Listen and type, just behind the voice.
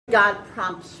God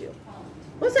prompts you.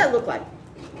 What does that look like?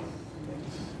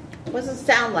 What does it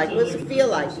sound like? What does it feel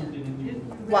like?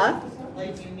 What?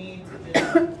 Like you need to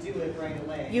just do it right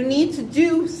away. You need to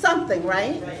do something,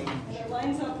 right? Right. And it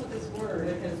lines up with His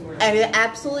Word. And it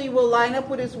absolutely will line up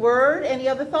with His Word. Any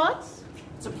other thoughts?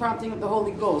 It's a prompting of the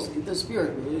Holy Ghost, the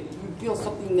Spirit. You feel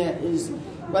something that is,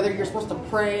 whether you're supposed to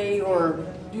pray or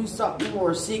do something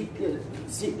or seek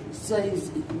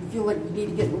says you feel like you need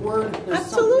to get the Word. There's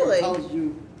Absolutely. Something that tells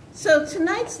you. So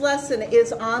tonight's lesson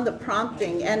is on the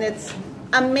prompting, and it's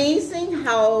amazing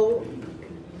how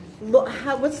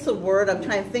what's the word I'm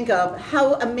trying to think of?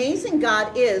 How amazing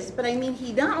God is, but I mean,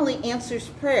 He not only answers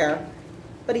prayer,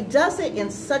 but He does it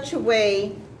in such a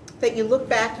way that you look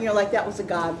back and you're like, that was a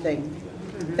God thing.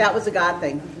 That was a God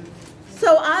thing.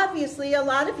 So obviously, a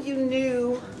lot of you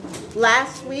knew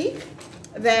last week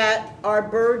that our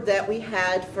bird that we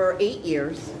had for 8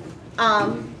 years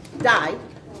died.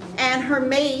 And her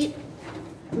mate,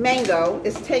 Mango,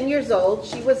 is 10 years old.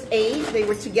 She was 8. They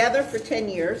were together for 10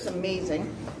 years.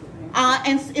 Amazing.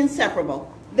 And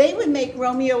inseparable. They would make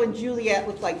Romeo and Juliet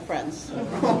look like friends.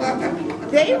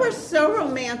 They were so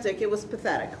romantic, it was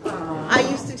pathetic. I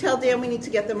used to tell Dan we need to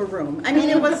get them a room. I mean,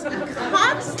 it was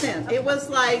constant. It was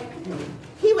like,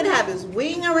 he would have his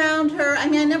wing around her. I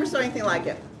mean, I never saw anything like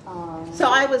it. So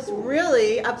I was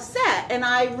really upset, and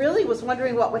I really was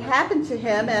wondering what would happen to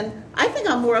him, and I think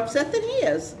I'm more upset than he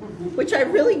is, which I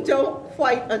really don't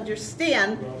quite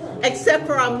understand, except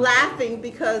for I'm laughing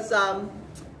because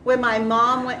when my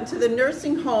mom went into the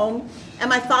nursing home and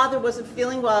my father wasn't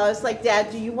feeling well, I was like,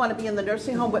 Dad, do you want to be in the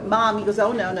nursing home with Mom? He goes,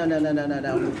 oh, no.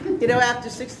 You know, after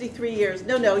 63 years,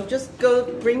 no, just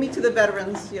go bring me to the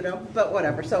veterans, you know, but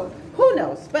whatever. So who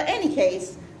knows? But any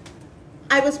case,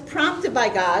 I was prompted by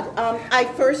God. I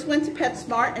first went to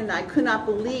PetSmart, and I could not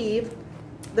believe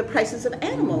the prices of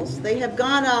animals. They have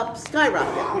gone up,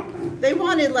 skyrocket. They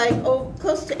wanted like,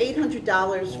 close to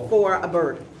 $800 for a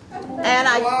bird. And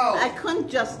I couldn't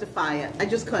justify it. I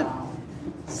just couldn't.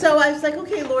 So I was like,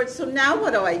 okay, Lord, so now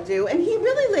what do I do? And He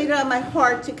really laid it on my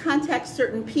heart to contact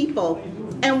certain people.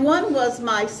 And one was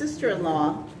my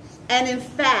sister-in-law. And in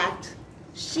fact,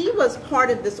 she was part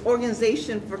of this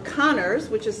organization for Connors,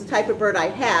 which is the type of bird I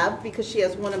have because she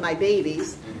has one of my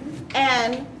babies.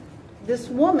 And this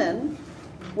woman,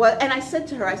 and I said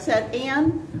to her, I said,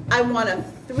 Ann, I want a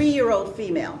 3-year-old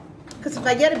female. Because if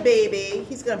I get a baby,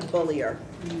 he's going to bully her.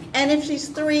 And if she's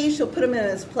 3, she'll put him in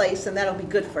his place, and that'll be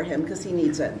good for him because he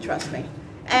needs it, trust me.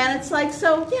 And it's like,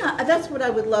 so yeah, that's what I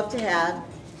would love to have.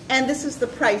 And this is the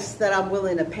price that I'm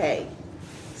willing to pay.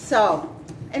 So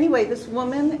anyway, this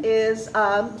woman is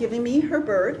giving me her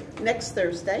bird next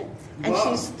Thursday. And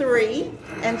she's 3,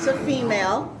 and it's a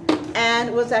female. And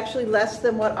it was actually less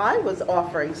than what I was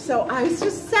offering. So I was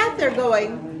just sat there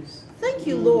going, thank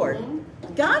you, Lord.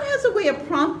 God has a way of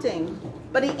prompting,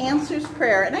 but He answers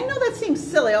prayer. And I know that seems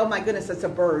silly. Oh my goodness, it's a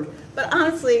bird. But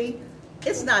honestly,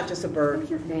 it's not just a bird.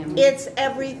 It's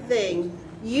everything.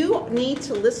 You need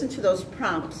to listen to those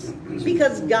prompts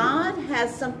because God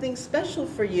has something special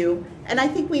for you. And I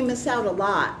think we miss out a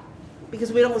lot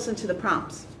because we don't listen to the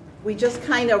prompts. We just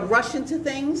kind of rush into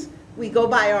things. We go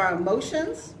by our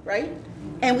emotions, right?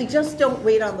 And we just don't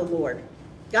wait on the Lord.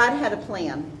 God had a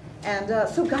plan. And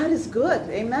so God is good.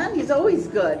 Amen? He's always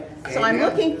good. So I'm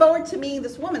looking forward to meeting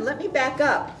this woman. Let me back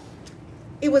up.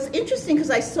 It was interesting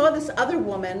because I saw this other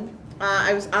woman.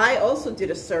 I also did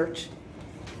a search.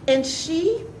 And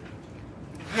she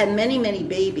had many, many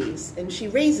babies. And she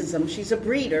raises them. She's a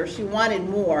breeder. She wanted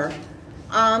more.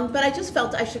 But I just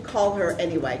felt I should call her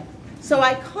anyway. So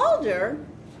I called her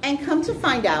and come to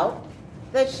find out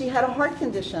that she had a heart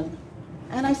condition.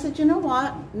 And I said, you know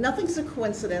what? Nothing's a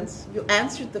coincidence. You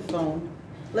answered the phone.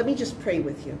 Let me just pray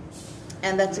with you.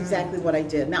 And that's exactly what I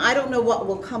did. Now, I don't know what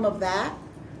will come of that,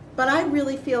 but I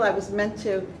really feel I was meant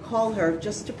to call her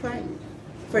just to pray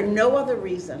for no other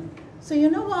reason. So you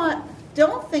know what?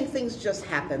 Don't think things just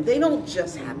happen. They don't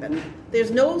just happen.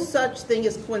 There's no such thing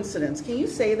as coincidence. Can you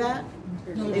say that?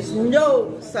 There's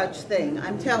no such thing.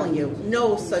 I'm telling you,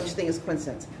 no such thing as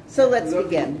coincidence. So let's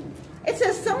begin. It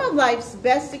says some of life's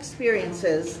best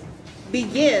experiences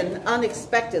begin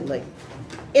unexpectedly.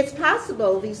 It's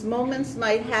possible these moments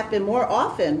might happen more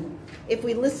often if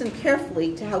we listen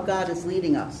carefully to how God is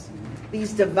leading us.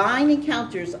 These divine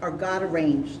encounters are God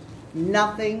arranged.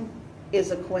 Nothing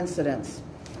is a coincidence.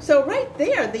 So right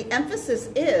there, the emphasis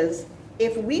is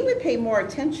if we would pay more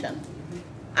attention,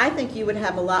 I think you would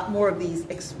have a lot more of these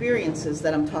experiences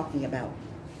that I'm talking about.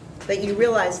 That you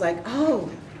realize like, oh,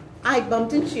 I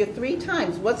bumped into you 3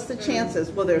 times. What's the chances?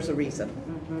 Well, there's a reason.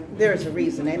 There's a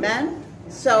reason. Amen?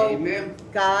 So Amen.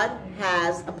 God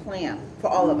has a plan for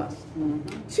all of us.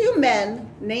 Two men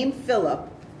named Philip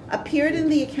appeared in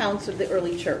the accounts of the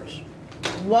early church.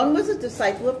 One was a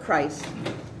disciple of Christ.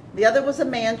 The other was a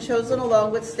man chosen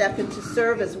along with Stephen to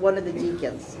serve as one of the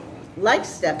deacons. Like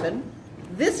Stephen,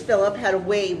 this Philip had a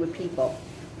way with people.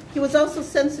 He was also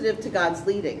sensitive to God's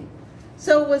leading.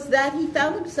 So it was that he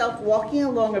found himself walking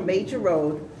along a major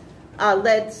road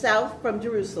led south from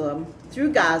Jerusalem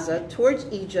through Gaza towards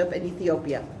Egypt and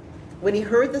Ethiopia when he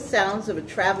heard the sounds of a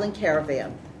traveling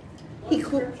caravan.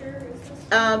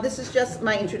 This is just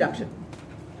my introduction.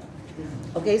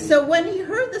 Okay, so when he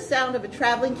heard the sound of a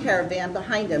traveling caravan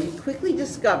behind him, he quickly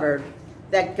discovered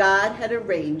that God had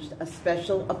arranged a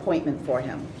special appointment for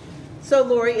him. So,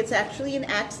 Lori, it's actually in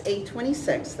Acts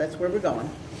 8:26. That's where we're going.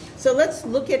 So let's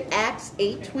look at Acts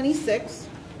 8:26.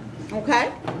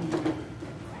 Okay?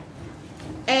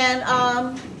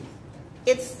 And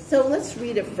so let's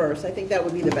read it first. I think that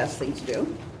would be the best thing to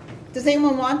do. Does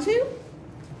anyone want to?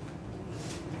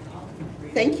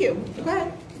 Thank you. Go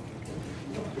ahead.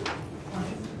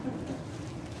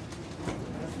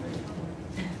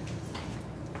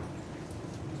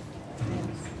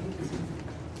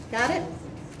 Got it?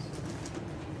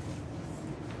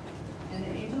 And the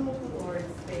angel of the Lord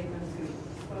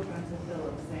spoke unto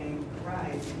Philip, saying,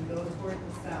 Rise and go toward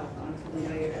the south unto the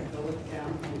way that goeth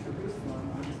down from Jerusalem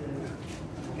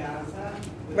unto Gaza,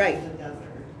 which Right. is the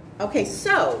desert. Okay,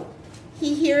 so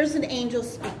he hears an angel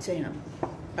speak to him.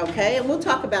 Okay, and we'll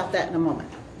talk about that in a moment.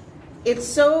 It's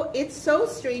so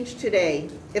strange today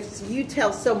if you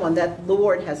tell someone that the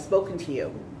Lord has spoken to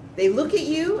you. They look at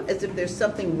you as if there's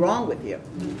something wrong with you.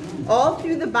 All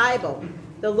through the Bible,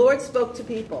 the Lord spoke to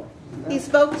people. He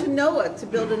spoke to Noah to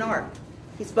build an ark.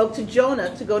 He spoke to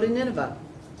Jonah to go to Nineveh.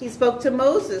 He spoke to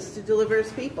Moses to deliver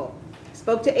his people. He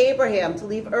spoke to Abraham to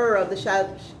leave Ur of the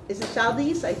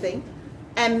Chaldees, I think,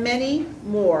 and many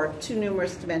more, too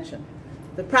numerous to mention.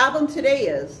 The problem today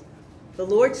is the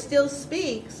Lord still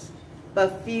speaks,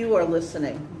 but few are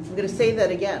listening. I'm going to say that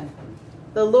again.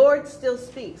 The Lord still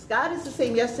speaks. God is the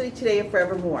same yesterday, today, and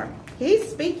forevermore. He's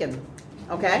speaking,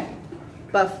 okay?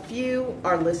 But few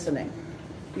are listening.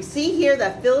 We see here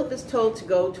that Philip is told to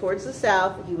go towards the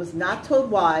south. He was not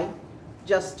told why,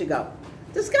 just to go.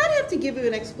 Does God have to give you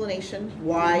an explanation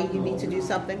why you need to do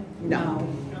something? No.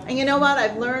 And you know what?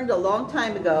 I've learned a long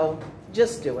time ago,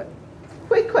 just do it.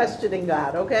 Quit questioning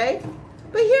God, okay?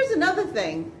 But here's another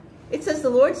thing. It says the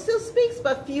Lord still speaks,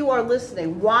 but few are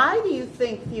listening. Why do you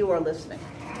think few are listening?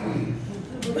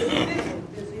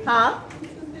 Huh?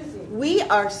 We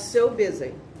are so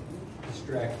busy.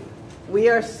 Distracted. We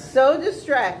are so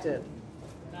distracted.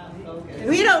 Not focused.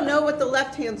 We don't know what the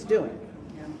left hand's doing.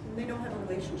 They don't have a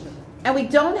relationship. And we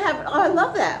don't have, oh, I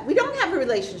love that. We don't have a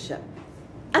relationship.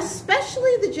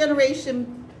 Especially the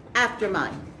generation after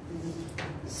mine.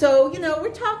 So, we're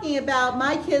talking about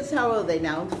my kids, how old are they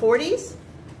now? 40s?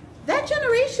 That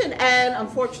generation, and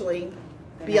unfortunately,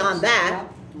 beyond that,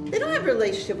 they don't have a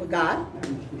relationship with God.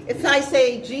 If I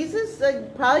say Jesus, they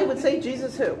probably would say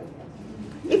Jesus who?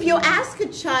 If you ask a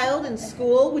child in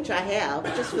school, which I have,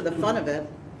 just for the fun of it,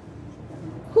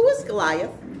 who was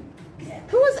Goliath?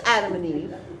 Who was Adam and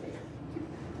Eve?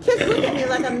 Kids look at me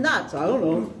like I'm nuts. I don't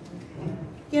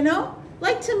know.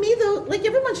 Like to me, though, like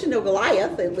everyone should know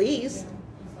Goliath at least.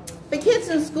 But kids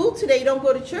in school today don't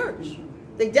go to church.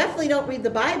 They definitely don't read the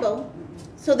Bible,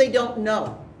 so they don't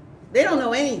know. They don't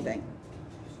know anything.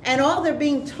 And all they're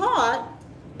being taught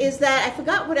is that, I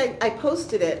forgot what I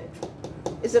posted it.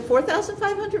 Is it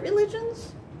 4,500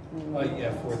 religions?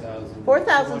 Yeah, 4,000.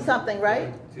 4,000 something,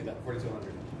 right?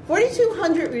 4,200.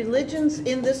 4,200 religions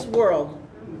in this world,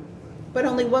 but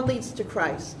only one leads to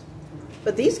Christ.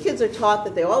 But these kids are taught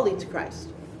that they all lead to Christ.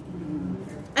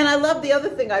 And I love the other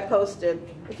thing I posted.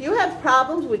 If you have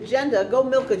problems with gender, go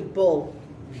milk a bull.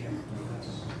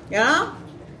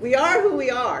 We are who we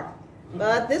are.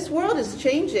 But this world is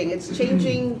changing. It's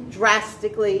changing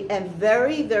drastically and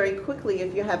very, very quickly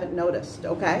if you haven't noticed,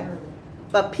 okay?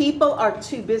 But people are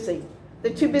too busy.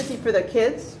 They're too busy for their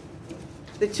kids.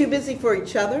 They're too busy for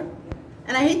each other.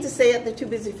 And I hate to say it, they're too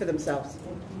busy for themselves.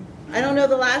 I don't know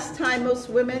the last time most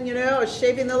women, are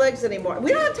shaving their legs anymore.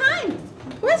 We don't have time.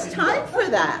 Who has time for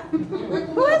that?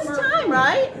 Who has time,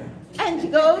 right? And to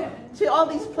go to all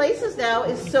these places now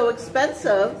is so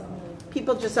expensive.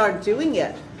 People just aren't doing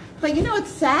it. But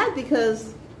it's sad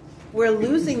because we're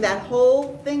losing that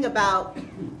whole thing about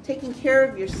taking care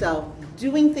of yourself,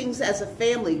 doing things as a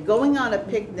family, going on a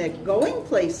picnic, going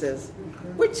places.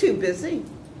 We're too busy.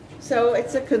 So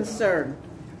it's a concern.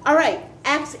 All right,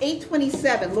 Acts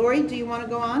 8:27. Lori, do you want to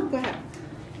go on? Go ahead.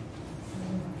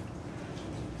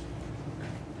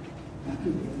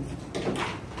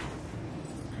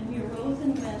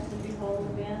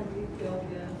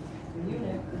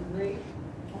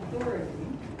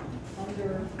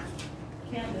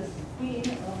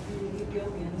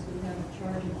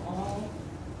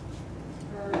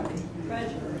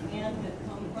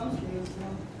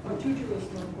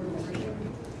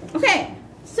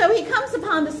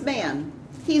 upon this man.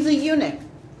 He's a eunuch.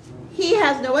 He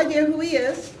has no idea who he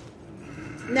is.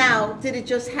 Now, did it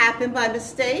just happen by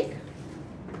mistake?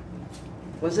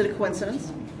 Was it a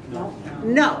coincidence? No.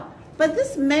 No. But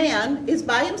this man is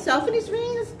by himself and he's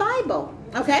reading his Bible.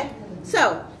 Okay?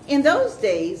 So, in those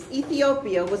days,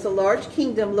 Ethiopia was a large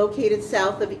kingdom located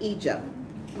south of Egypt.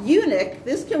 Eunuch,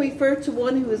 this can refer to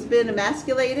one who has been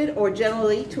emasculated or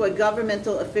generally to a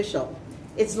governmental official.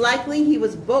 It's likely he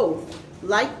was both,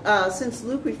 since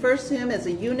Luke refers to him as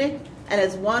a eunuch and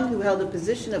as one who held a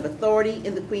position of authority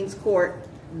in the queen's court,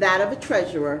 that of a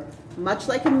treasurer, much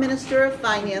like a minister of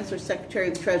finance or secretary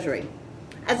of treasury.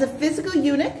 As a physical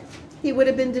eunuch, he would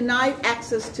have been denied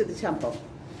access to the temple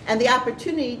and the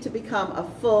opportunity to become a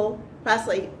full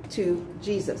proselyte to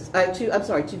Judaism.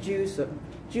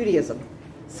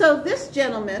 So this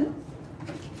gentleman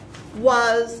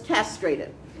was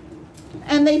castrated.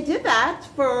 And they did that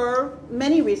for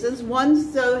many reasons.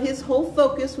 One, so his whole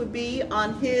focus would be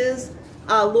on his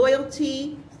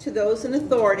loyalty to those in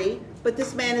authority. But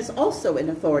this man is also in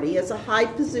authority as a high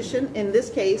position. In this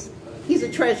case, he's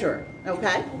a treasurer,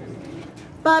 okay?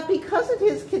 But because of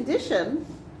his condition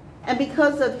and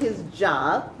because of his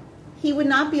job, he would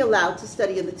not be allowed to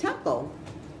study in the temple.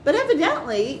 But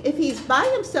evidently, if he's by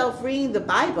himself reading the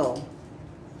Bible,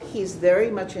 he's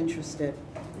very much interested.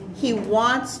 He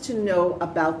wants to know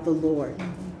about the Lord.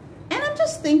 And I'm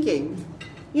just thinking,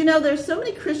 you know, there's so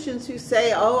many Christians who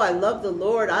say, oh, I love the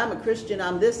Lord, I'm a Christian,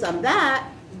 I'm this, I'm that.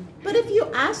 But if you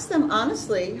ask them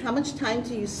honestly, how much time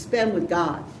do you spend with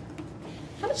God?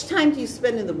 How much time do you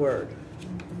spend in the Word?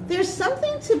 There's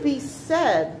something to be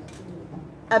said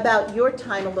about your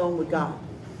time alone with God,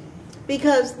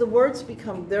 because the words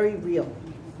become very real.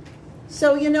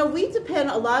 So, you know, we depend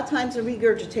a lot of times on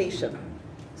regurgitation.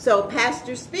 So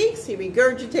pastor speaks, he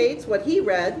regurgitates what he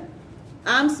read.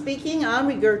 I'm speaking, I'm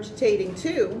regurgitating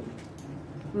too.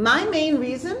 My main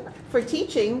reason for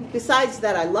teaching, besides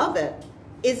that I love it,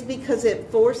 is because it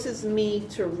forces me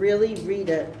to really read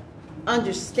it,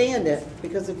 understand it,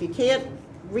 because if you can't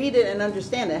read it and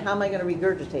understand it, how am I going to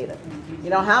regurgitate it? You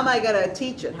know, how am I going to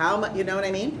teach it? How am I, you know what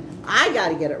I mean? I got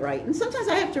to get it right. And sometimes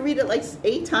I have to read it like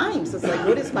 8 times. It's like,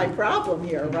 what is my problem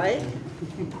here, right?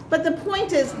 But the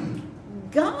point is,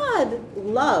 God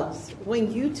loves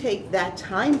when you take that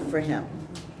time for him.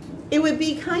 It would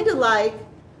be kind of like,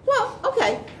 well,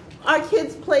 okay, our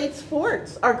kids played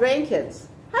sports, our grandkids.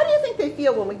 How do you think they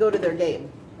feel when we go to their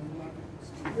game?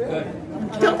 Good.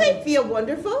 Don't they feel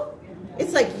wonderful?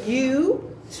 It's like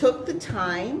you took the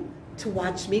time to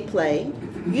watch me play.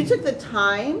 You took the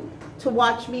time to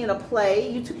watch me in a play.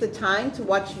 You took the time to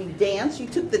watch me dance. You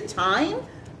took the time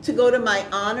to go to my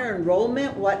honor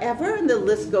enrollment, whatever, and the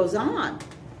list goes on.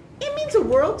 It means a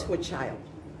world to a child.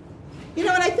 You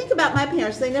know, when I think about my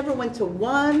parents, they never went to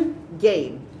one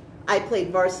game. I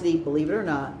played varsity, believe it or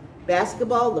not,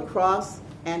 basketball, lacrosse,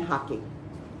 and hockey.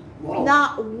 Whoa.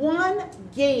 Not one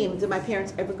game did my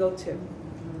parents ever go to.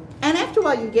 And after a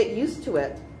while, you get used to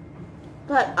it.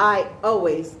 But I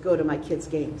always go to my kids'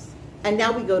 games. And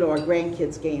now we go to our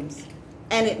grandkids' games.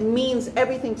 And it means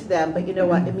everything to them, but you know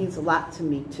what? It means a lot to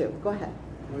me, too. Go ahead.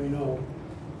 Well, you know,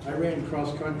 I ran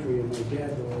cross country, and my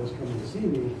dad will always come to see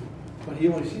me, but he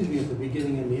only sees me at the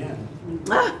beginning and the end.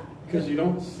 Because you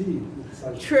don't see. It's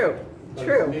like, true. But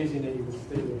True. It's amazing that you would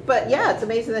stay there. But yeah, it's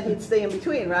amazing that he'd stay in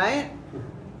between, right?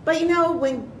 But you know,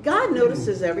 when God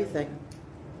notices everything,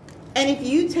 and if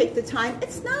you take the time,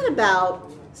 it's not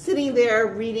about sitting there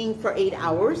reading for 8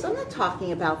 hours. I'm not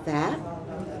talking about that.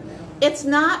 It's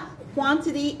not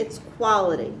quantity, it's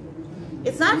quality.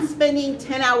 It's not spending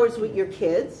 10 hours with your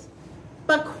kids,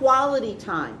 but quality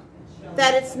time.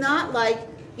 That it's not like,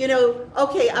 you know,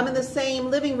 okay, I'm in the same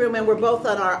living room and we're both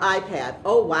on our iPad.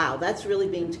 Oh, wow, that's really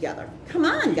being together. Come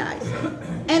on, guys.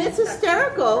 And it's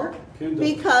hysterical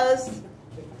because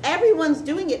everyone's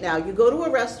doing it now. You go to a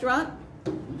restaurant,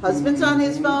 husband's on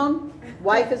his phone,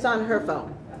 wife is on her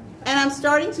phone. And I'm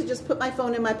starting to just put my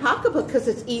phone in my pocketbook because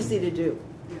it's easy to do.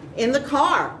 In the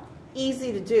car,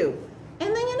 easy to do.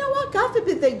 And then you know what? God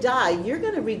forbid they die. You're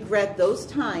going to regret those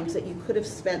times that you could have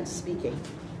spent speaking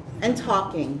and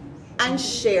talking and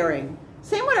sharing.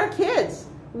 Same with our kids.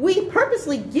 We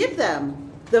purposely give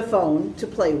them the phone to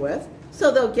play with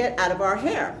so they'll get out of our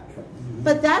hair.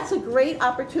 But that's a great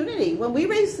opportunity. When we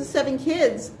raised the 7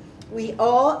 kids, we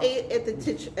all ate at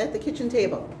the kitchen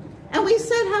table. And we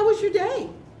said, how was your day?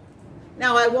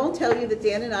 Now, I won't tell you that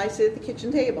Dan and I sit at the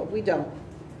kitchen table. We don't.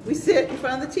 We sit in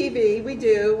front of the TV. We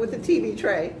do, with the TV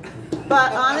tray.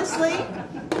 But honestly,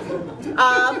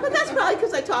 but that's probably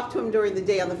because I talk to him during the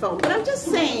day on the phone. But I'm just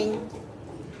saying,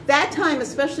 that time,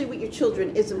 especially with your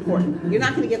children, is important. You're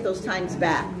not going to get those times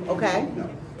back, okay?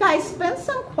 Guys, spend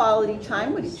some quality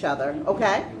time with each other,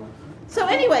 okay? So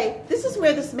anyway, this is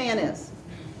where this man is.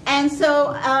 And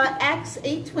so Acts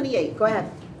 8:28, go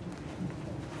ahead.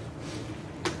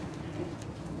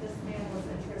 This man was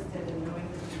interested in knowing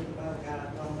the truth about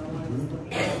God while no one was looking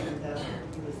out in the desert.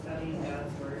 He was studying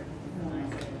God's word.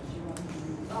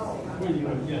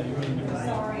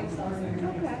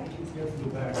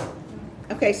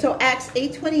 Okay, so Acts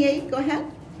 8:28, go ahead.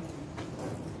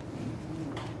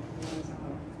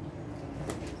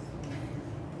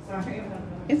 Sorry about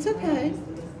that. It's okay.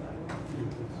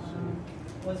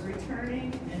 Was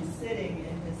returning and sitting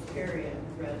in his chariot,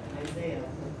 read Isaiah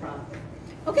the prophet.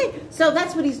 Okay, so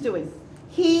that's what he's doing.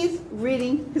 He's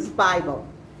reading his Bible.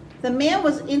 The man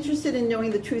was interested in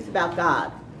knowing the truth about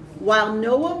God. While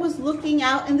no one was looking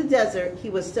out in the desert, he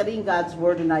was studying God's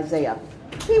word in Isaiah.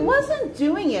 He wasn't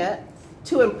doing it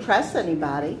to impress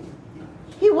anybody.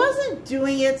 He wasn't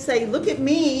doing it, say, look at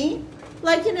me.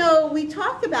 Like, you know, we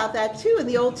talk about that too in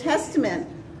the Old Testament.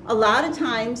 A lot of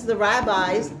times the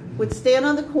rabbis would stand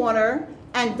on the corner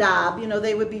and dab, you know,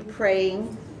 they would be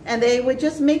praying, and they would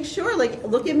just make sure, like,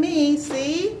 look at me,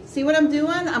 see what I'm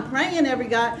doing? I'm praying every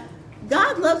God.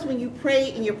 God loves when you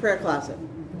pray in your prayer closet,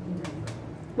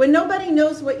 when nobody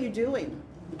knows what you're doing.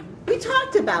 We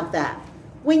talked about that.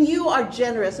 When you are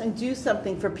generous and do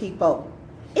something for people,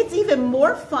 it's even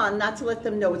more fun not to let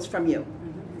them know it's from you.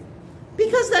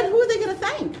 Because then who are they going to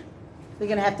thank? They're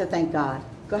going to have to thank God.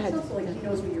 Go ahead. It's also like he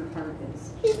knows what your heart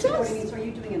is. He You know what I does. mean? So are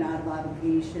you doing it out of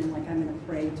obligation, like I'm going to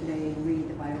pray today and read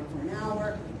the Bible for an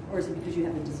hour, or is it because you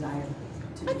have a desire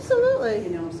to do Absolutely. so? You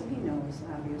know, so he knows,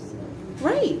 obviously.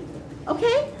 Right.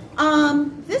 Okay.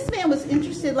 This man was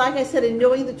interested, like I said, in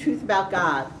knowing the truth about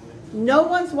God. No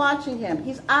one's watching him.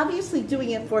 He's obviously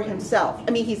doing it for himself.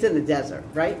 I mean, he's in the desert,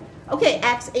 right? Okay,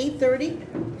 Acts 8:30.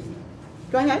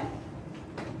 Go ahead.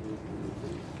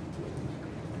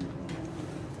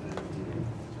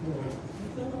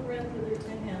 Philip read further to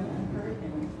him and heard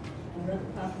him, and read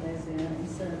the prophet Isaiah, and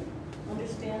said,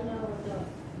 "Understand now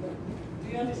do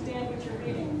you understand what you're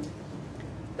reading?"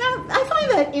 Now, I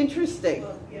find that interesting.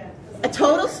 Well, yeah. A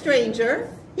total stranger.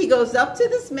 He goes up to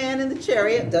this man in the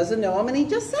chariot, doesn't know him, and he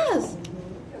just says,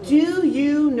 do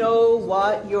you know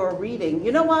what you're reading?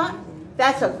 You know what?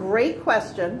 That's a great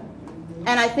question.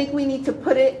 And I think we need to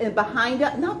put it in behind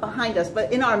us, not behind us,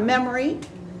 but in our memory,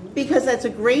 because that's a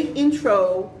great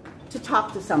intro to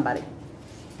talk to somebody.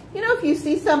 You know, if you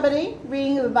see somebody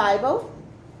reading the Bible,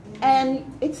 and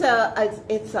it's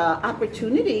a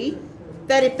opportunity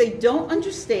that if they don't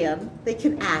understand, they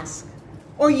can ask,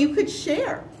 or you could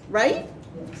share, right?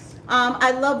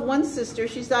 I love one sister.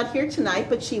 She's not here tonight,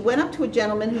 but she went up to a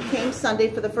gentleman who came Sunday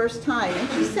for the first time, and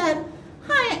she said,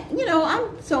 "Hi, you know,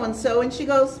 I'm so-and-so," and she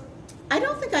goes, "I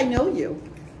don't think I know you."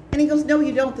 And he goes, "No,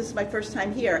 you don't. This is my first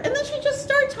time here." And then she just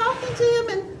started talking to him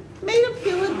and made him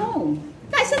feel at home.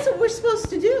 Guys, that's what we're supposed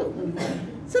to do.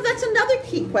 So that's another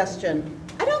key question.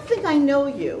 I don't think I know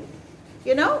you.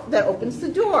 You know, that opens the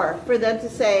door for them to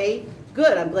say,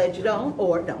 "Good, I'm glad you don't,"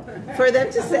 or no, for them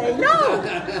to say, "No,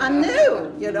 I'm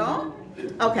new," you know?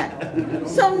 Okay,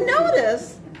 so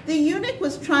notice the eunuch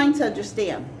was trying to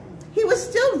understand. He was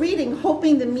still reading,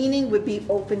 hoping the meaning would be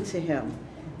open to him.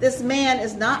 This man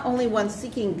is not only one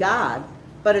seeking God,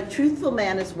 but a truthful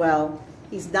man as well.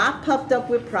 He's not puffed up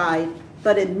with pride,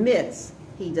 but admits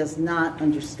he does not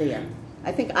understand.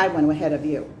 I think I went ahead of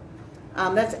you.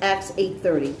 That's Acts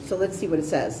 8:30, so let's see what it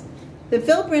says. Then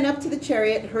Philip ran up to the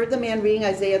chariot, heard the man reading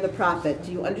Isaiah the prophet.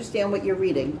 Do you understand what you're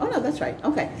reading? Oh, no, that's right.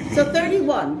 Okay. So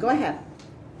 31. Go ahead.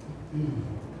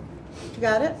 You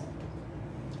got it?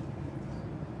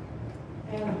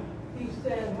 And he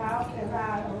said, "How can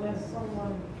I unless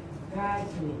someone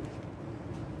guides me?"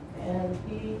 And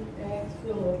he asked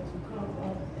Philip to come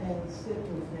up and sit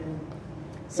with him.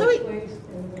 So he, Placed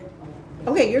in the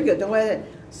okay, you're good. Don't worry.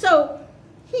 So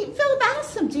Philip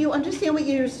asked him, "Do you understand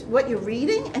what you're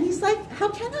reading?" And he's like, "How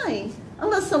can I?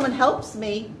 Unless someone helps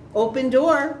me." Open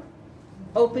door.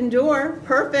 Open door.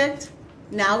 Perfect.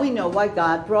 Now we know why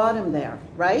God brought him there,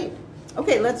 right?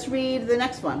 Okay, let's read the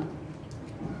next one.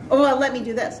 Oh, well, let me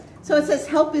do this. So it says,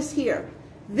 "Help is here.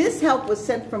 This help was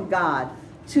sent from God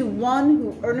to one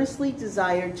who earnestly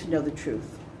desired to know the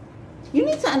truth." You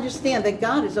need to understand that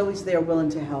God is always there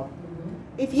willing to help.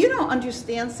 If you don't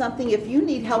understand something, if you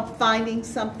need help finding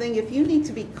something, if you need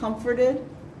to be comforted,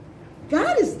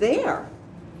 God is there.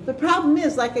 The problem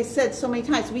is, like I said so many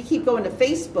times, we keep going to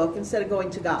Facebook instead of going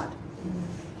to God.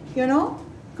 You know?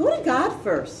 Go to God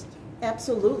first.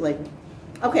 Absolutely.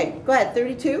 Okay, go ahead.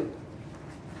 32.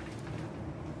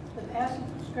 The passage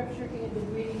of scripture he had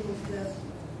been reading was this: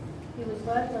 "He was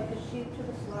led like a sheep to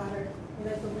the slaughter,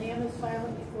 and that the lamb is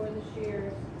silent before the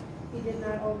shears, he did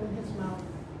not open his mouth.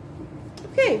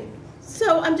 Okay,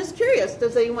 so I'm just curious.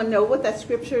 Does anyone know what that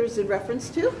scripture is in reference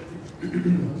to?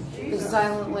 The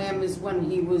silent lamb is when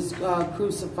he was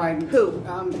crucified. Who?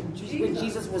 When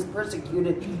Jesus was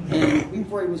persecuted and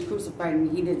before he was crucified,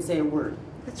 and he didn't say a word.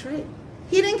 That's right.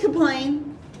 He didn't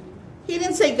complain. He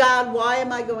didn't say, God, why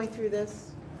am I going through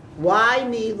this? Why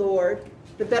me, Lord?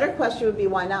 The better question would be,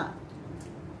 why not?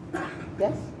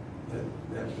 Yes?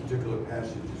 That particular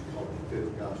passage is called the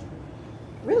fifth gospel.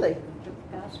 Really?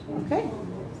 Gospel. Okay.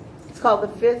 It's called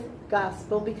the fifth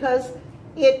gospel because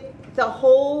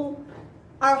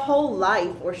our whole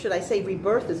life, or should I say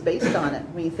rebirth, is based on it.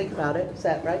 When you think about it, is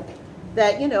that right?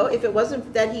 That, if it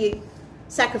wasn't that he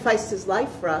sacrificed his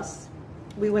life for us,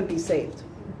 we wouldn't be saved.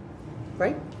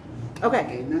 Right?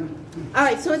 Okay. Amen. All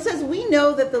right, so it says, we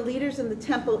know that the leaders in the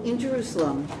temple in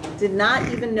Jerusalem did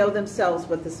not even know themselves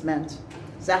what this meant.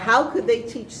 So how could they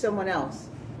teach someone else?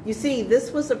 You see,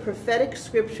 this was a prophetic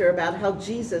scripture about how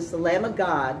Jesus, the Lamb of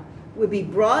God, would be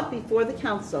brought before the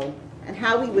council and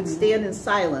how he would stand in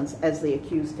silence as they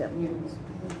accused him.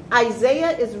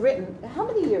 Isaiah is written, how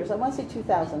many years? I want to say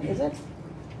 2,000, is it?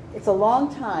 It's a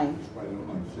long time.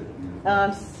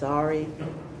 I'm sorry.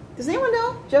 Does anyone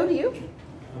know? Joe, do you?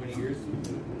 How many years?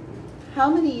 How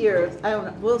many years? I don't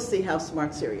know. We'll see how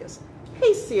smart Siri is.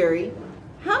 Hey, Siri,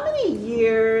 how many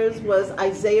years was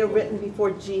Isaiah written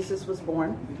before Jesus was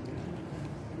born?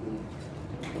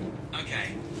 Okay,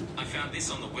 I found this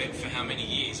on the web. For how many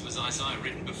years was Isaiah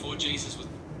written before Jesus was?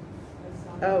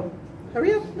 Oh,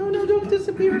 hurry up. No, don't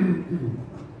disappear.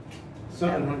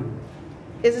 700.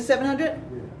 Is it 700?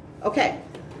 Okay,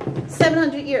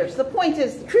 700 years. The point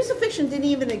is, crucifixion didn't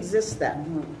even exist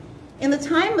then. In the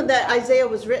time that Isaiah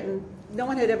was written, no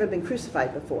one had ever been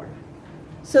crucified before.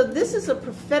 So this is a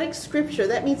prophetic scripture.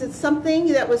 That means it's something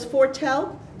that was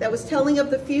that was telling of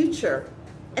the future.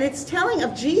 And it's telling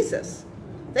of Jesus.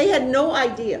 They had no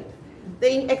idea.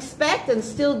 They expect and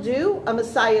still do a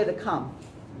Messiah to come,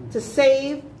 to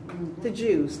save the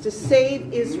Jews, to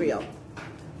save Israel.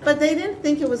 But they didn't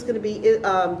think it was going to be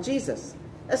Jesus.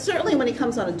 Certainly when he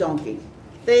comes on a donkey.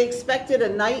 They expected a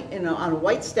knight on a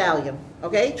white stallion.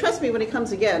 Okay? Trust me, when he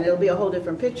comes again, it'll be a whole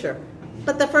different picture.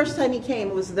 But the first time he came,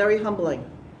 it was very humbling.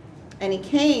 And he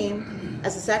came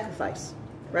as a sacrifice,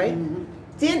 right?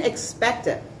 Didn't expect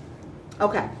it.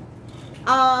 Okay.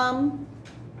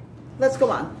 Let's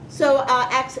go on. So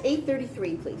Acts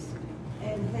 8:33, please.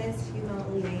 In his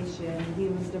humiliation, he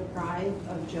was deprived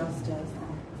of justice.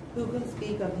 Who could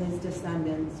speak of his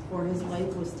descendants? For his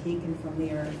life was taken from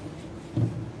the earth.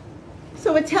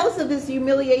 So it tells of his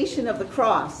humiliation of the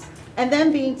cross and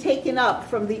then being taken up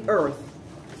from the earth.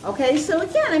 Okay, so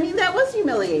again, I mean, that was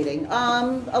humiliating.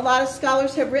 A lot of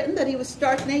scholars have written that he was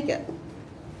stark naked.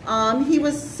 He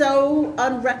was so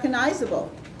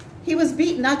unrecognizable. He was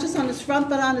beaten not just on his front,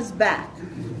 but on his back.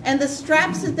 And the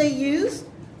straps that they used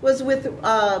was with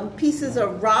pieces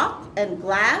of rock and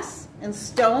glass and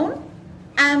stone.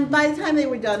 And by the time they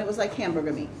were done, it was like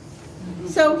hamburger meat.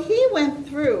 So he went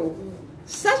through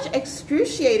such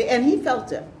excruciating, and he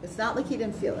felt it. It's not like he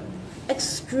didn't feel it.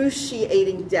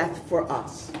 Excruciating death for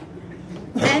us.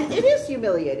 And it is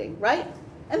humiliating, right?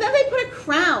 And then they put a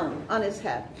crown on his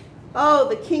head. Oh,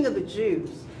 the King of the Jews.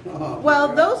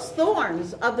 Well, those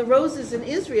thorns of the roses in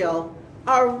Israel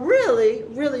are really,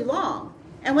 really long.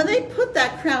 And when they put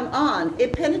that crown on,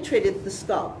 it penetrated the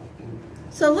skull.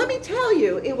 So let me tell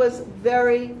you, it was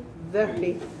very,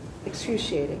 very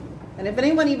excruciating. And if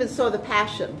anyone even saw the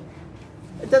Passion,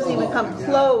 it doesn't even come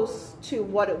close to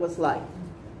what it was like.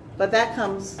 But that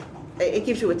comes, it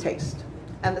gives you a taste.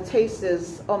 And the taste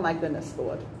is, oh my goodness,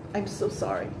 Lord, I'm so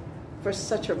sorry for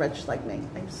such a wretch like me.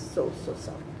 I'm so, so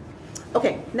sorry.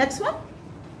 Okay, next one.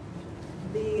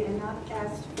 The Enoch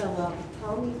asked Philip,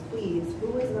 tell me please,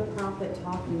 who is the prophet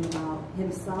talking about,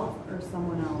 himself or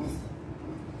someone else?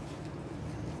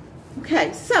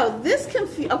 Okay, so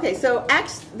so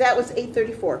Acts, that was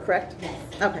 8:34, correct? Yes.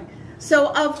 Okay.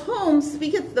 So of whom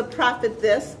speaketh the prophet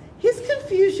this? His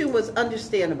confusion was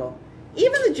understandable.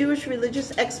 Even the Jewish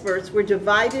religious experts were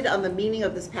divided on the meaning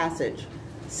of this passage.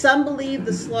 Some believed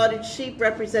the slaughtered sheep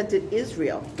represented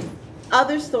Israel.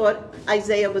 Others thought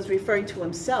Isaiah was referring to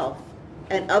himself,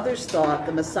 and others thought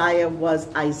the Messiah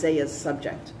was Isaiah's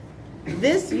subject.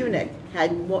 This eunuch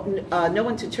had no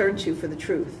one to turn to for the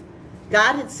truth.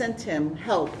 God had sent him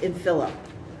help in Philip.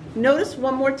 Notice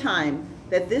one more time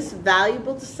that this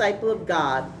valuable disciple of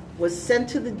God was sent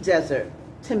to the desert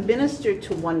to minister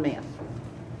to one man.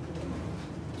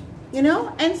 You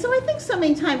know, and so I think so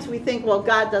many times we think, well,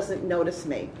 God doesn't notice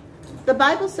me. The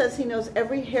Bible says he knows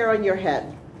every hair on your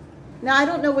head. Now, I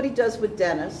don't know what he does with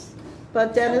Dennis,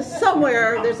 But Dennis,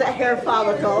 somewhere there's a hair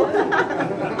follicle.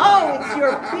 Oh, it's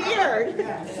your beard.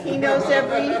 He knows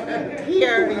every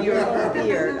hair in your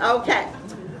beard. Okay.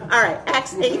 All right,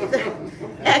 Acts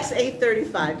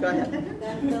 8:35. Go ahead.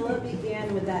 Then Philip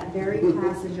began with that very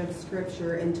passage of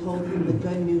Scripture and told him the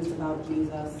good news about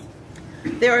Jesus.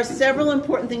 There are several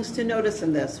important things to notice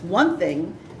in this. One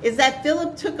thing is that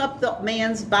Philip took up the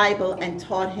man's Bible and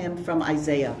taught him from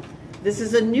Isaiah. This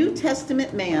is a New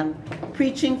Testament man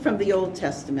preaching from the Old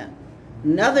Testament.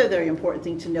 Another very important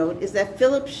thing to note is that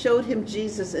Philip showed him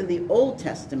Jesus in the Old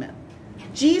Testament.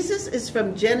 Jesus is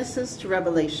from Genesis to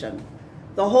Revelation.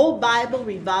 The whole Bible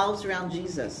revolves around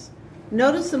Jesus.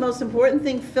 Notice the most important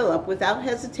thing Philip, without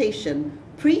hesitation,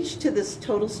 preached to this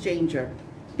total stranger.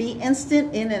 Be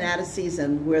instant in and out of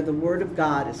season where the Word of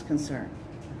God is concerned.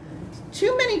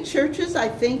 Too many churches, I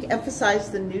think, emphasize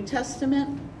the New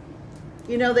Testament.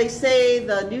 You know, they say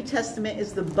the New Testament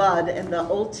is the bud and the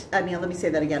let me say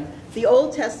that again. The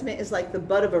Old Testament is like the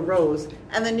bud of a rose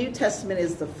and the New Testament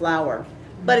is the flower.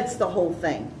 But it's the whole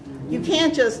thing. You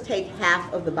can't just take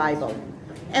half of the Bible.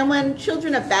 And when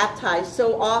children are baptized,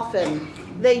 so often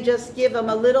they just give them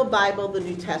a little Bible, the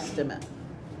New Testament.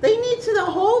 They need the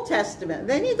whole Testament.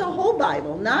 They need the whole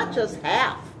Bible, not just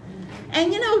half.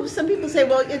 And you know, some people say,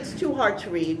 well, it's too hard to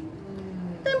read.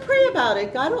 Then pray about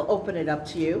it. God will open it up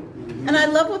to you. And I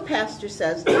love what Pastor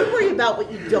says. Don't worry about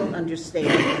what you don't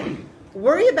understand.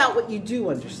 Worry about what you do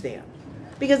understand.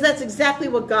 Because that's exactly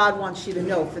what God wants you to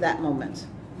know for that moment.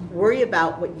 Worry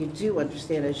about what you do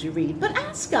understand as you read. But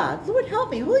ask God, Lord,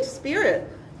 help me. Holy Spirit,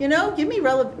 you know, give me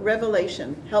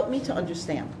revelation. Help me to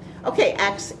understand. Okay,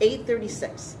 Acts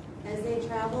 8:36. As they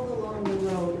traveled along the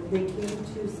road, they came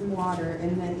to some water,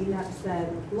 and then Enoch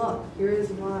said, look, here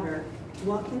is water.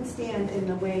 What can stand in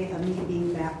the way of me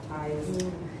being baptized?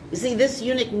 You see, this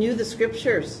eunuch knew the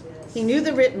scriptures. He knew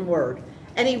the written word,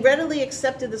 and he readily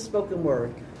accepted the spoken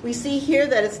word. We see here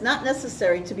that it's not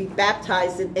necessary to be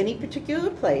baptized in any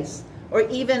particular place or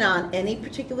even on any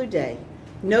particular day.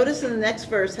 Notice in the next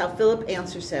verse how Philip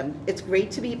answers him. It's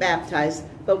great to be baptized,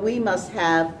 but we must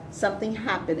have something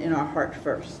happen in our heart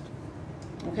first.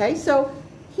 Okay, so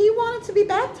he wanted to be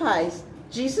baptized.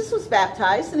 Jesus was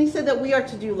baptized, and he said that we are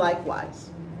to do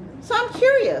likewise. So I'm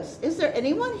curious, is there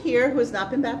anyone here who has not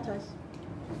been baptized?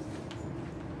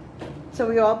 So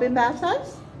we all been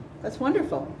baptized? That's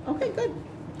wonderful. Okay, good.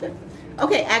 Good.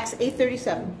 Okay, Acts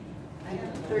 8:37.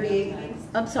 38.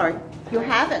 I'm sorry, you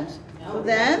haven't. Well,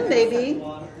 then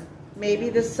maybe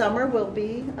this summer will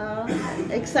be an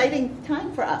exciting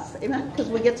time for us, amen? Because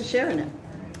we get to share in it.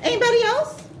 Anybody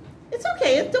else? It's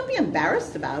okay. Don't be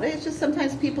embarrassed about it. It's just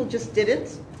sometimes people just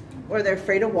didn't, or they're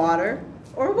afraid of water,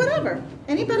 or whatever.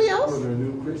 Anybody else? Or they're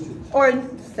new Christians. Or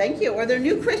thank you. Or they're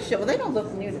new Christian. Well, they don't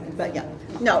look new, but yeah.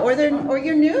 No, or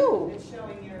you're new. It's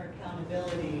showing your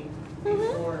accountability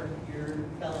before your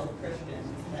fellow Christians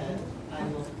that I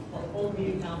will hold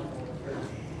you accountable for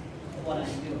what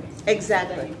I'm doing.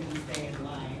 Exactly. So that you can stay in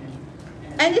line.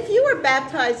 And if you were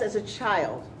baptized as a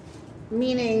child,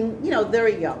 meaning, you know,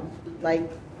 very young, like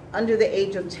under the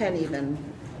age of 10 even,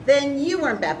 then you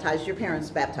weren't baptized, your parents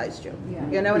baptized you. Yeah.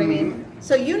 You know what I mean?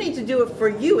 So you need to do it for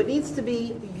you. It needs to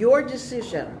be your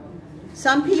decision.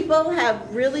 Some people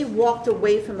have really walked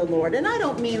away from the Lord, and I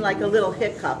don't mean like a little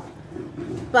hiccup,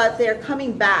 but they're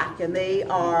coming back and they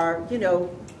are, you know,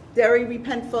 very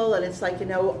repentful, and it's like, you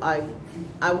know,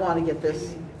 I want to get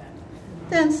this.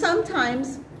 Then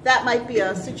sometimes that might be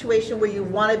a situation where you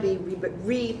want to be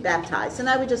re-baptized, and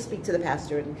I would just speak to the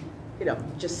pastor and, you know,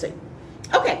 just see.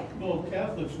 Okay. No,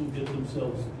 Catholics will get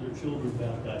themselves, their children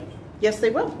baptized. Yes, they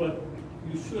will. But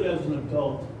you should, as an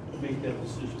adult, make that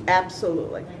decision.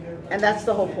 Absolutely. And that's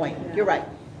the whole point. You're right.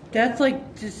 That's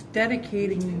like just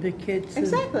dedicating the kids.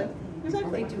 Exactly.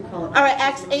 Exactly. They do call it. All right,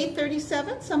 Acts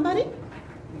 8:37. Somebody?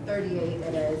 38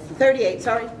 it is. 38.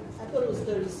 Sorry. I thought it was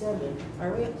 37.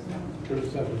 Are we?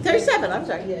 37. 37. I'm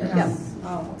sorry. Yes. Yeah.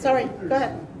 Oh. Sorry. Go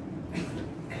ahead.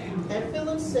 And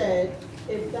Philip said,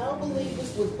 if thou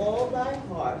believest with all thy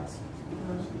heart,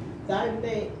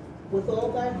 with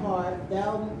all thy heart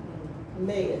thou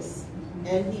mayest.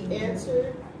 And he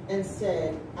answered and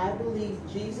said, I believe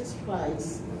Jesus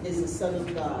Christ is the Son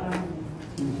of God.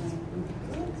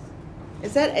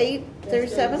 Is that 8:37?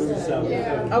 37.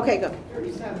 Yeah. Okay, good.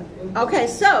 37. Okay,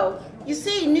 so you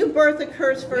see, new birth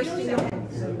occurs first in your.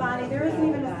 Bonnie, there isn't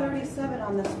even a 37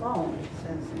 on this phone.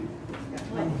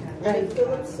 And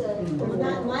Philip said, well,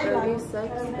 not my Bible. Well, that's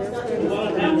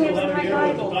the letter here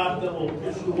at the bottom that will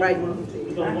issue Right.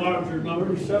 with a larger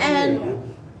number. 78.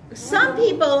 And some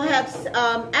people have,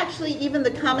 actually even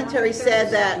the commentary said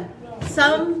that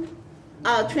some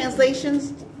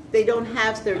translations, they don't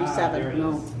have 37. There it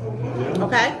is.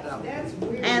 Okay?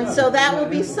 And so that will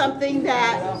be something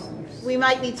that we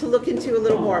might need to look into a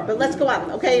little more. But let's go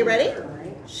on. Okay, you ready?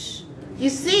 Shh. You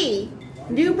see,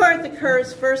 new birth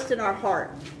occurs first in our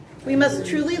heart. We must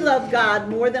truly love God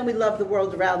more than we love the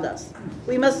world around us.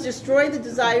 We must destroy the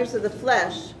desires of the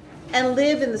flesh and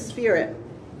live in the Spirit.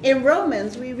 In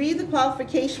Romans, we read the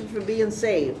qualification for being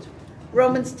saved.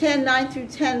 Romans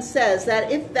 10:9-10 says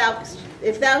that if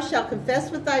thou shalt confess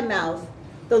with thy mouth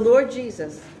the Lord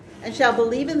Jesus, and shalt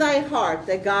believe in thy heart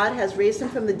that God has raised him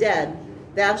from the dead,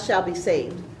 thou shalt be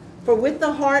saved. For with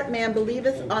the heart man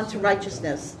believeth unto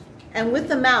righteousness, and with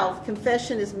the mouth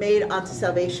confession is made unto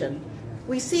salvation.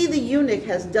 We see the eunuch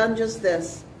has done just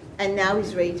this, and now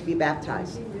he's ready to be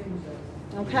baptized.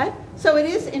 Okay? So it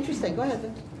is interesting. Go ahead,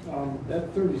 Ben.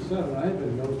 That 37, I have a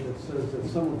note that says that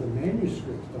some of the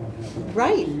manuscripts don't have that.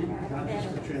 Right. Not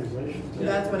just the translation.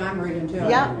 That's what I'm reading too.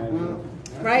 Yeah.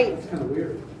 Right. That's kind of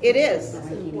weird. It is.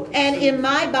 And in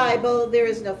my Bible, there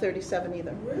is no 37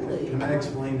 either. Really? Can I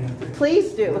explain that?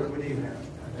 Please do. What do you have?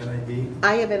 NIV?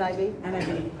 I have NIV.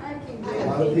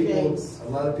 A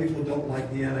lot of people don't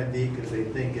like the NIV because they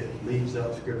think it leaves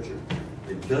out scripture.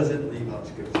 It doesn't leave out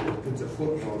scripture. It puts a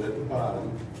footnote at the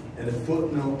bottom, and the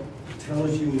footnote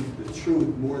tells you the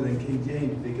truth more than King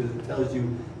James, because it tells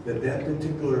you that that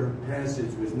particular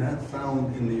passage was not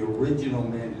found in the original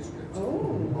manuscripts.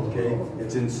 Oh. Okay?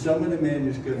 It's in some of the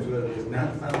manuscripts, but it was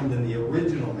not found in the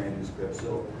original manuscript.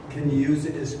 So can you use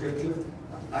it as scripture?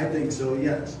 I think so,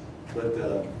 yes. But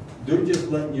they're just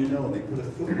letting you know. They put a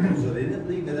footnote, so they didn't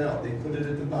leave it out. They put it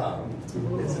at the bottom.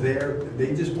 It's there.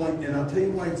 They just want, and I'll tell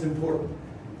you why it's important.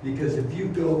 Because if you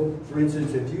go, for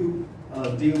instance, if you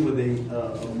deal with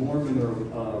a Mormon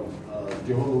or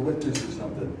Jehovah's Witness or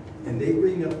something, and they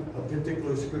bring up a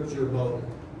particular scripture about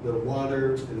the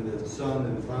water and the Son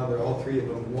and the Father, all three of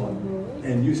them one,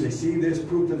 and you say, see, there's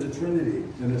proof of the Trinity,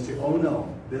 and they say, oh no,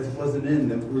 this wasn't in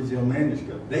the original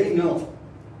manuscript. They know.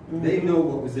 They know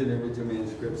what was in the original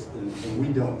manuscripts, and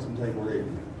we don't. Sometimes we're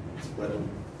ignorant.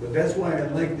 But that's why I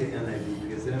like the NIV,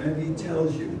 because the NIV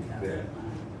tells you that.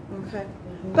 Okay.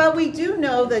 But we do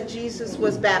know that Jesus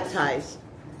was baptized.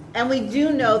 And we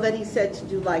do know that he said to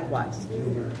do likewise.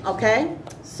 Okay?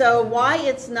 So why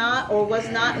it's not or was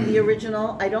not in the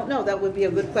original, I don't know. That would be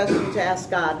a good question to ask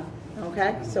God.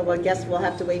 Okay? So I guess we'll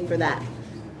have to wait for that.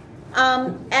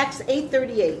 Acts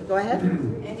 8:38. Go ahead.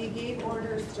 And he gave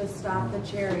orders to stop the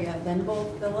chariot. Then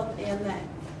both Philip and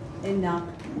Enoch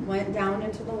went down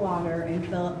into the water, and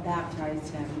Philip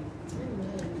baptized him.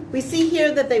 We see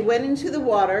here that they went into the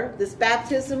water. This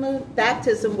baptism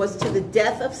was to the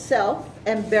death of self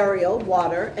and burial,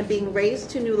 water, and being raised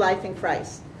to new life in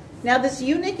Christ. Now this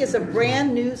eunuch is a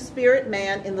brand new spirit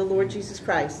man in the Lord Jesus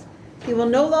Christ. He will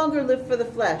no longer live for the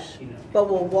flesh, but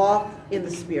will walk in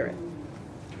the Spirit.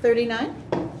 39.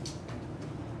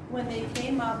 When they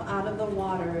came up out of the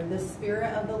water, the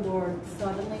Spirit of the Lord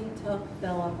suddenly took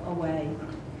Philip away.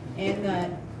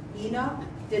 And Enoch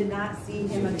did not see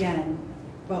him again,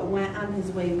 but went on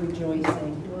his way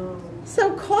rejoicing.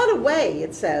 So caught away,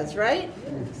 it says, right?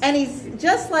 And he's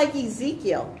just like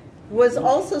Ezekiel was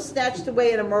also snatched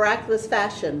away in a miraculous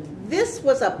fashion. This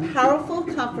was a powerful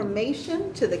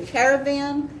confirmation to the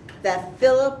caravan that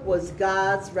Philip was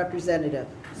God's representative.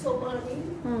 So,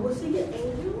 Bonnie, was he an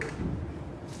angel?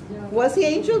 Was he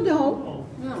angel? No.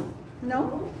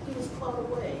 No? He was caught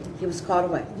away. He was caught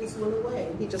away. He just went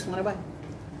away. He just went away.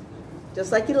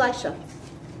 Just like Elisha.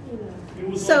 It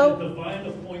was So- like a divine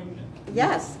appointment.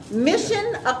 Yes.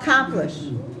 Mission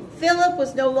accomplished. Philip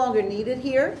was no longer needed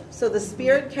here, so the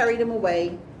Spirit carried him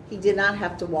away. He did not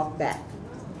have to walk back.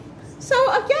 So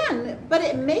again, but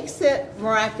it makes it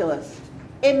miraculous.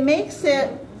 It makes it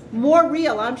more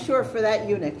real, I'm sure, for that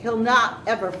eunuch. He'll not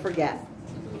ever forget.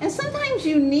 And sometimes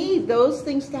you need those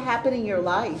things to happen in your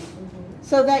life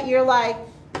so that you're like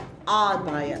awed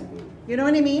by it. You know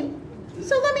what I mean?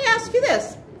 So let me ask you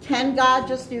this. Can God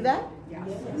just do that? Yes.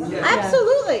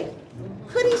 Absolutely.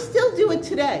 Could he still do it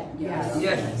today?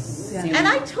 Yes. And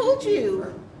I told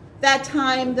you that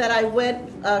time that I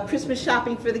went Christmas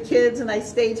shopping for the kids and I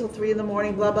stayed till 3 in the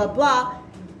morning, blah, blah, blah.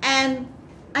 And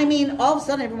I mean, all of a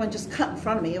sudden everyone just cut in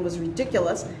front of me. It was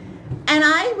ridiculous. And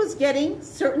I was getting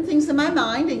certain things in my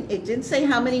mind, and it didn't say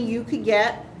how many you could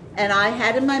get. And I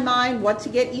had in my mind what to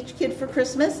get each kid for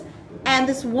Christmas. And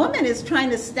this woman is trying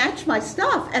to snatch my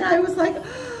stuff. And I was like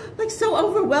so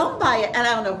overwhelmed by it. And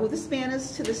I don't know who this man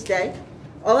is to this day.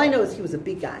 All I know is he was a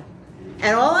big guy.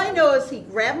 And all I know is he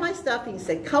grabbed my stuff and he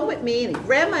said, come with me. And he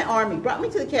grabbed my arm. He brought me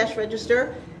to the cash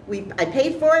register. I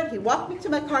paid for it. He walked me to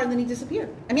my car and then he disappeared.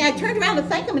 I mean, I turned around to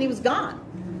thank him and he was gone.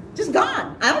 Just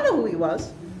gone. I don't know who he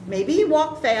was. Maybe he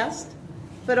walked fast.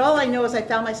 But all I know is I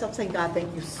found myself saying, God,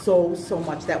 thank you so, so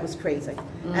much. That was crazy.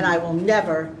 And I will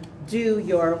never do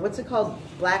your, what's it called,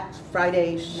 Black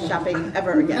Friday shopping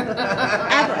ever again.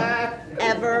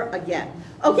 ever again.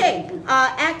 Okay,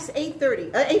 Acts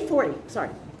 8:40, sorry,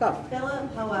 go.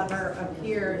 Philip, however,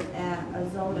 appeared at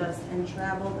Azotus and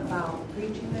traveled about,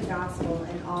 preaching the gospel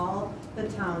in all the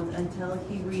towns until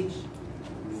he reached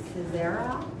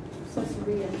Caesarea,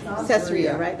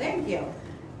 Caesarea, right? Thank you.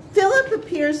 Philip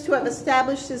appears to have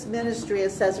established his ministry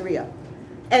at Caesarea,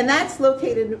 and that's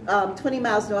located 20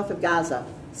 miles north of Gaza.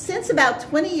 Since about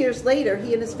 20 years later,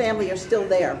 he and his family are still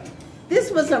there. This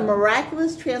was a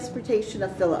miraculous transportation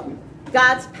of Philip.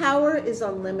 God's power is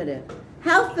unlimited.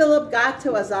 How Philip got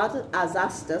to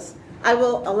Azotus, I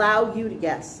will allow you to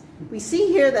guess. We see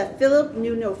here that Philip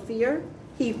knew no fear.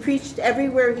 He preached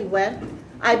everywhere he went.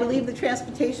 I believe the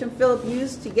transportation Philip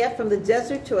used to get from the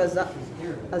desert to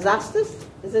Azotus,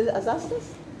 is it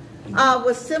Azotus?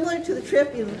 Was similar to the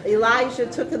trip Elijah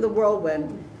took in the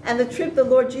whirlwind and the trip the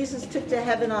Lord Jesus took to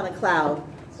heaven on a cloud.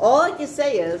 All I can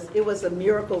say is it was a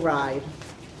miracle ride.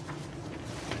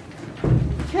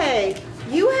 Okay,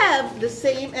 you have the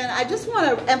same, and I just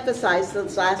want to emphasize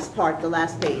this last part, the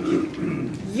last page.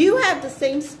 You have the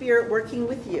same spirit working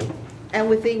with you and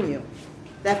within you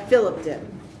that Philip did.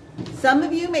 Some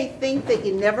of you may think that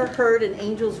you never heard an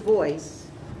angel's voice,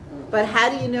 but how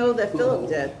do you know that Philip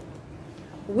did?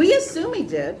 We assume he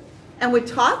did, and we're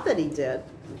taught that he did.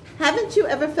 Haven't you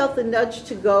ever felt the nudge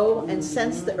to go and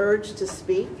sense the urge to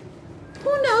speak?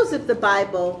 Who knows if the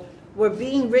Bible were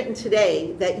being written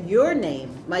today that your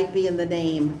name might be in the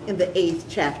 8th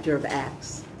chapter of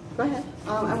Acts? Go ahead.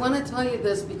 I want to tell you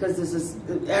this because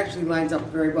it actually lines up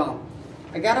very well.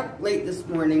 I got up late this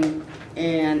morning,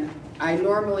 and I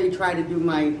normally try to do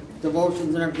my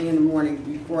devotions and everything in the morning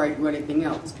before I do anything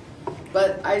else.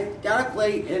 But I got up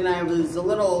late, and I was a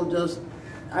little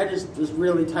I just was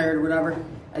really tired or whatever.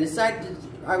 I decided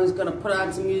I was going to put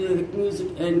on some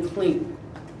music and clean.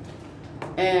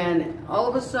 And all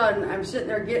of a sudden, I'm sitting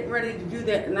there getting ready to do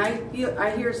that, and I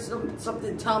hear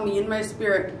something tell me in my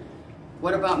spirit,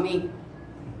 what about me?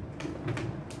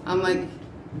 I'm like,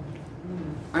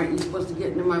 aren't you supposed to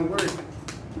get into my word?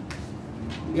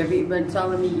 Have you been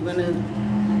telling me you're going to,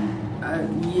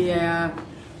 yeah,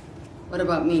 what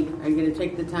about me? Are you going to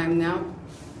take the time now?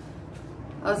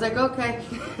 I was like, okay,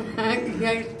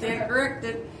 I stand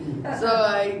corrected. So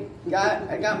I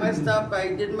got my stuff.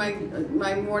 I did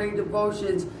my morning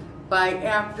devotions. By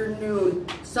afternoon,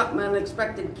 something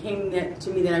unexpected came to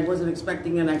me that I wasn't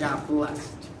expecting, and I got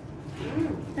blessed.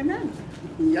 Amen.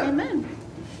 Yep. Amen.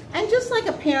 And just like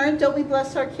a parent, don't we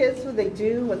bless our kids when they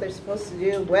do what they're supposed to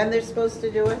do, when they're supposed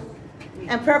to do it?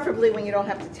 And preferably when you don't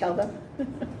have to tell them.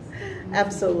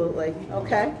 Absolutely.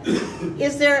 Okay?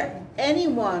 Is there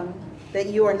anyone that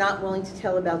you are not willing to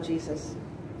tell about Jesus?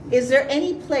 Is there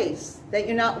any place that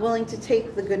you're not willing to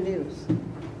take the good news?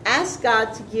 Ask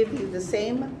God to give you the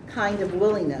same kind of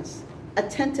willingness,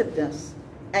 attentiveness,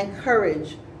 and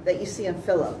courage that you see in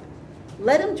Philip.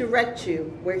 Let him direct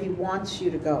you where he wants you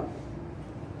to go.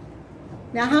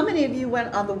 Now, how many of you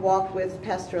went on the walk with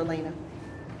Pastor Elena?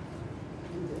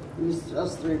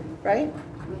 Us three. Right?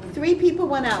 3 people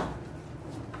went out,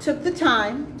 took the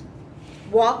time,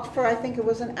 walked for, I think it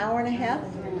was an hour and a half,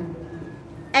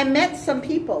 and met some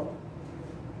people.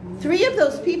 3 of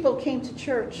those people came to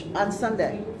church on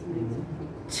Sunday.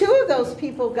 2 of those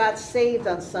people got saved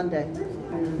on Sunday.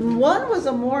 1 was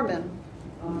a Mormon.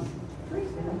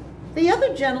 The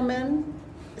other gentleman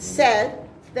said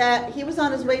that he was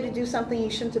on his way to do something he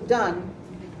shouldn't have done,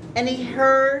 and he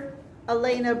heard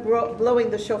Elena blowing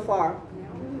the shofar,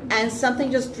 and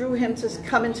something just drew him to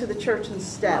come into the church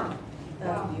instead.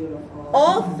 That's beautiful.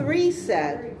 All 3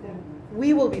 said,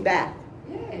 we will be back.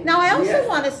 Now, I also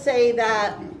want to say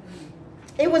that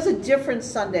it was a different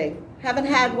Sunday. Haven't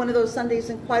had one of those Sundays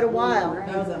in quite a while.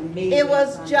 That was amazing. It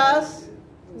was just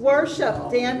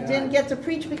worship. Dan didn't get to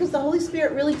preach because the Holy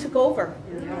Spirit really took over.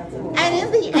 And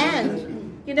in the end,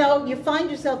 you know, you find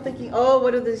yourself thinking, oh,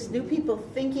 what are these new people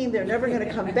thinking? They're never going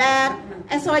to come back.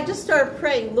 And so I just started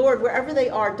praying, Lord, wherever they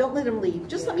are, don't let them leave.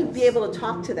 Just let me be able to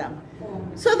talk to them.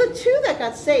 So the 2 that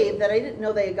got saved, that I didn't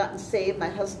know they had gotten saved, my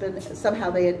husband,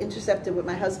 somehow they had intercepted with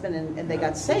my husband and they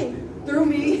got saved. Through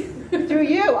me. Through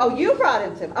you. Oh, you brought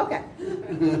him to him. Okay.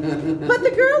 But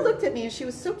the girl looked at me and she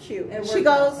was so cute. She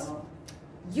goes,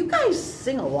 you guys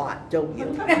sing a lot, don't you?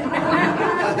 And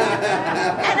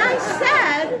I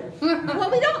said, well,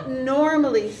 we don't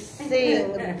normally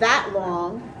sing that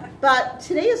long, But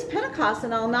today is Pentecost,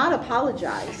 and I'll not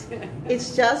apologize.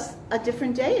 It's just a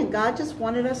different day, and God just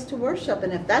wanted us to worship.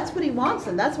 And if that's what he wants,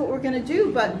 then that's what we're going to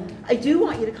do. But I do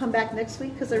want you to come back next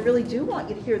week, because I really do want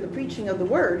you to hear the preaching of the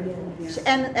word.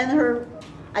 And her,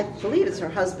 I believe it's her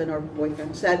husband or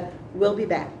boyfriend, said, we'll be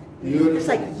back. It's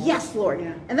like, yes, Lord.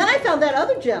 Yeah. And then I found that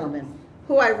other gentleman,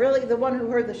 who I really, the one who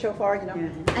heard the shofar, you know,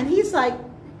 and he's like,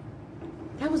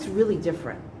 that was really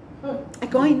different. I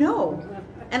go, I know.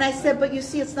 And I said, but you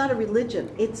see, it's not a religion.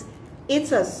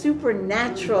 It's a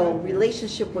supernatural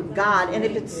relationship with God. And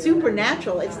if it's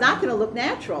supernatural, it's not going to look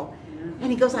natural.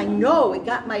 And he goes, I know, it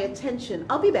got my attention.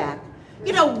 I'll be back.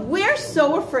 You know, we're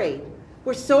so afraid.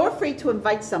 We're so afraid to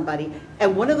invite somebody,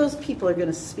 and one of those people are going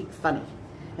to speak funny.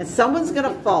 And someone's going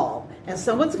to fall, and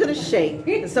someone's going to shake,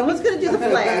 and someone's going to do the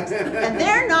flags, and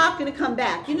they're not going to come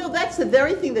back. You know, that's the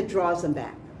very thing that draws them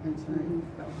back.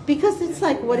 Because it's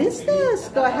like, what is this?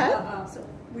 Go ahead.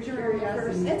 Was your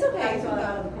first? It's okay. I saw that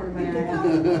out of the corner of my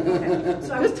eye. Okay.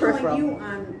 So I was telling you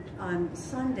on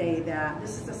Sunday that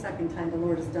this is the second time the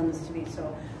Lord has done this to me.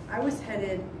 So I was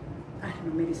headed, I don't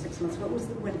know, maybe 6 months ago. It was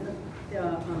the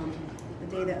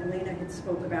day that Elena had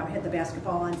spoke about, had the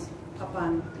basketball up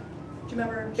on, do you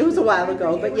remember? It was a while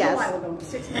ago, but yes. It was a while ago,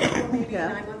 6 months ago, maybe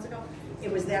 9 months ago. It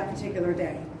was that particular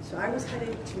day. So I was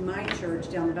headed to my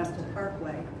church down the Vestal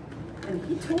Parkway. And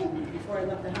he told me before I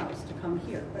left the house to come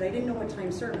here, but I didn't know what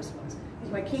time service was.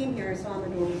 So I came here, I saw on the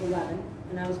door it was 11,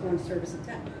 and I was going to service at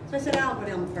 10. So I said, I'll go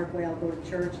down the parkway, I'll go to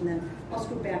church, and then I'll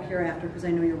scoot back here after, because I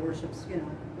know your worship's, you know,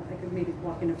 I could maybe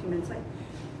walk in a few minutes late.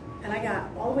 And I got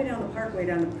all the way down the parkway,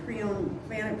 down to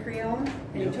Planet Creon,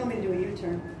 and he told me to do a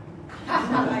U-turn.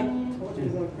 I told you to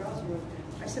go to Crossroads.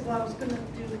 I said, well, I was going to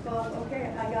do the call.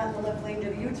 Okay, I got in the left lane to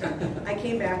the U-turn. I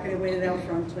came back and I waited out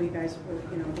front until you guys were,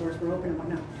 you know, doors were open and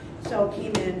whatnot. So I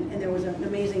came in, and there was an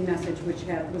amazing message, which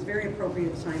was very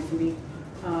appropriate time for me.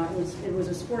 It was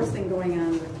a sports thing going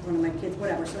on with one of my kids,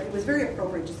 whatever. So it was very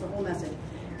appropriate, just the whole message.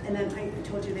 And then I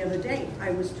told you the other day,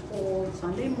 I was told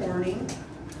Sunday morning,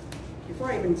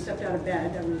 before I even stepped out of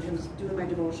bed, I was doing my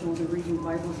devotionals and reading the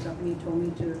Bible and stuff, and he told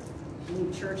me to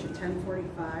leave church at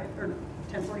 10:45, or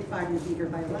 10:45 and be here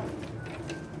by 11.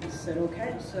 I said,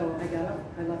 okay. So I got up.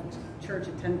 I left church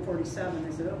at 10:47.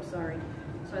 I said, oh, sorry.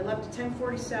 So I left at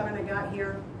 10:47. I got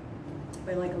here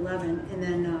by like 11, and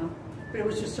then, but it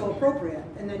was just so appropriate.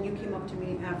 And then you came up to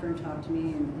me after and talked to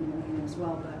me, and as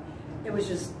well. But it was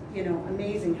just, you know,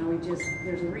 amazing how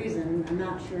there's a reason. I'm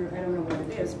not sure, I don't know what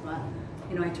it is, but,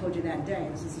 you know, I told you that day.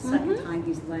 This is the second time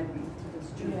he's led me to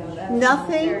this church.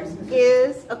 Nothing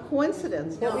is a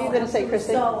coincidence. What were you going to say,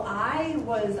 Christy? So I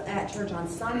was at church on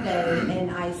Sunday,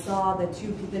 and I saw the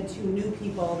two new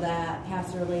people that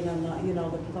Pastor Elena, you know,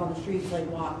 the people on the streets like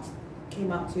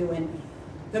came up to, and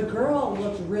the girl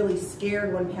looked really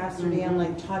scared when Pastor Dan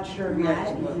like touched her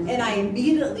head, and I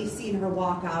immediately seen her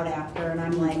walk out after, and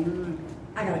I'm like,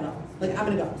 I gotta go. Like, I'm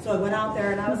gonna go. So I went out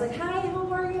there, and I was like, hi,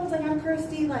 how are you? I was like, I'm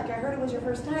Kirsty. Like, I heard it was your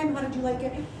first time. How did you like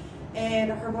it?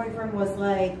 And her boyfriend was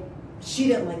like, she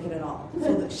didn't like it at all.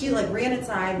 So she like ran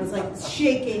inside, was like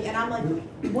shaking, and I'm like,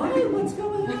 why? What's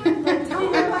going on? Like, tell me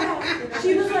what.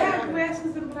 She was like,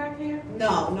 glasses and black hair?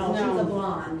 No, she was a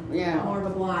blonde. Yeah. More of a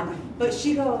blonde. But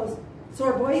she goes, so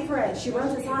her boyfriend, she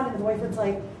runs inside, and the boyfriend's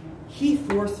like, he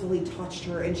forcefully touched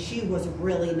her, and she was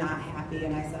really not happy.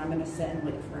 And I said, I'm going to sit and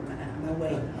wait for a minute. I'm going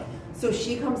to wait. So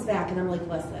she comes back, and I'm like,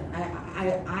 listen,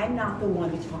 I'm not the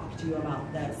one to talk to you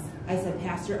about this. I said,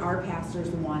 our pastor's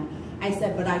the one. I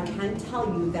said, but I can tell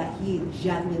you that he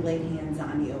gently laid hands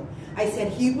on you. I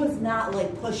said, he was not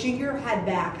like pushing your head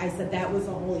back. I said, that was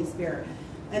the Holy Spirit.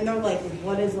 And they're like,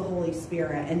 what is the Holy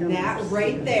Spirit? And that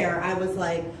right there, I was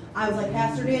like,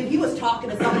 Pastor Dan, he was talking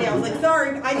to somebody. I was like,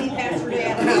 sorry, I need Pastor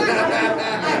Dan.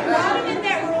 I brought him in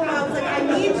that room. I was like, I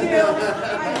need you.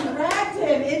 I dragged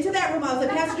him into that room. I was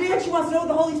like, Pastor Dan, she wants to know what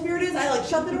the Holy Spirit is. I like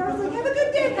shut the door. I was like, have a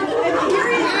good day. And here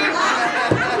he is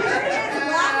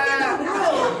locked in the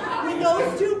room with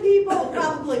those two people.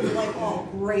 Probably like, oh,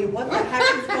 great. What the heck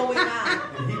is going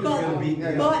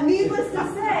on? But needless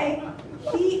to say,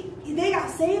 they got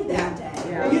saved that day.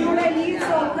 Yeah. You know what I mean?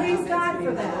 So praise God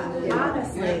for that. Yeah.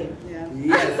 Honestly. Yeah.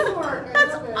 Yes.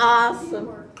 That's awesome.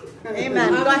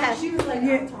 Amen. Go ahead. She was like,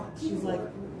 she was like,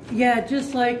 yeah,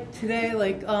 just like today,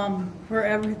 like for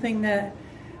everything that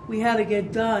we had to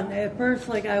get done. At first,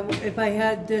 like if I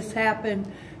had this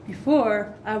happen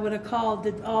before, I would have called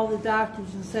all the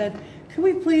doctors and said, can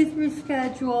we please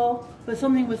reschedule? But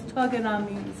something was tugging on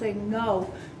me and saying,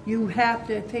 no, you have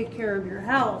to take care of your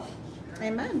health.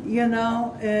 Amen. You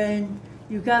know, and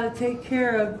you got to take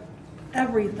care of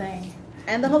everything.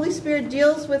 And the Holy Spirit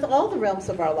deals with all the realms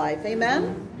of our life.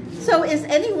 Amen. So is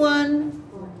anyone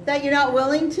that you're not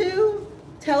willing to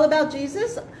tell about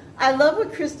Jesus? I love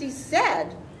what Christy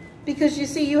said, because you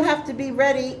see, you have to be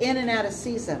ready in and out of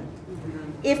season.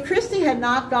 If Christy had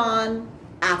not gone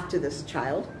after this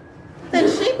child, then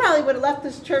she probably would have left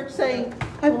this church saying,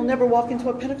 I will never walk into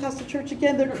a Pentecostal church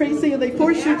again. They're crazy and they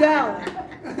force you down.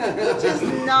 Which is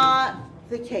not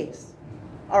the case.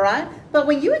 All right? But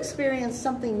when you experience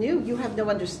something new, you have no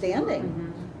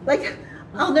understanding. Like,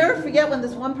 I'll never forget when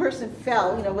this one person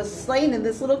fell, was slain, and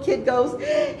this little kid goes,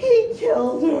 he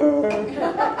killed her.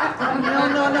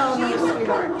 No,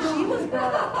 sweetheart. She was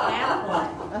brought up Catholic,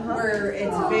 where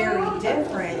it's very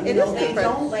different. It is They different.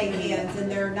 don't lay hands,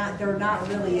 and they're not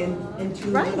really in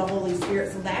tune with the Holy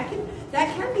Spirit. So that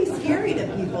can be scary to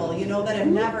people, that have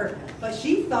never. But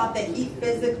she thought that he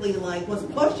physically was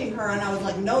pushing her, and I was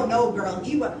like, no, girl.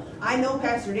 I know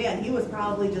Pastor Dan. He was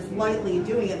probably just lightly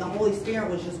doing it. The Holy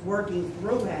Spirit was just working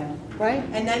through him. Right.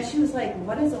 And then she was like,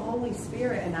 what is the Holy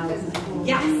Spirit? And I was like,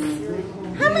 yes.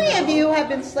 How many of you have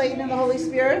been slain in the Holy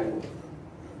Spirit?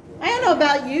 I don't know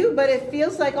about you, but it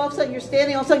feels like all of a sudden you're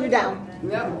standing, all of a sudden you're down.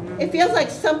 Yep. It feels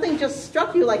like something just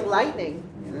struck you like lightning.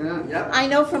 Yeah. Yep. I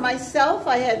know for myself,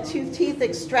 I had 2 teeth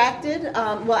extracted.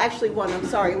 Well, actually 1, I'm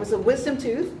sorry. It was a wisdom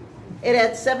tooth. It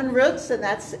had 7 roots, and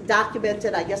that's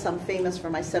documented. I guess I'm famous for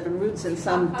my 7 roots in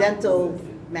some dental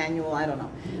manual. I don't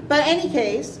know. But in any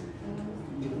case,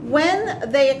 when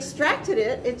they extracted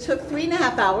it, it took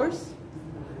 3.5 hours,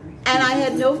 and I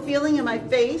had no feeling in my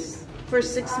face for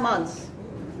 6 months.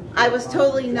 I was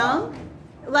totally numb,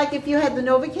 like if you had the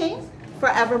Novocaine,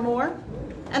 forevermore.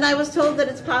 And I was told that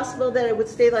it's possible that it would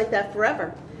stay like that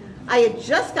forever. I had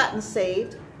just gotten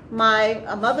saved. My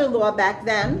mother-in-law back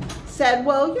then said,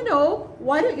 well,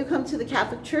 why don't you come to the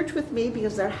Catholic Church with me,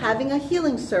 because they're having a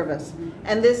healing service.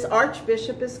 And this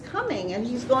archbishop is coming, and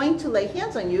he's going to lay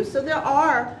hands on you. So there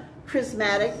are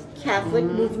charismatic Catholic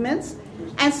movements.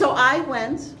 And so I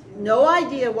went, no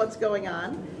idea what's going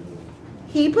on.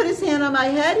 He put his hand on my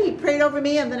head, he prayed over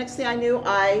me, and the next thing I knew,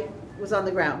 I was on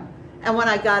the ground. And when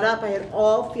I got up, I had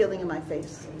all feeling in my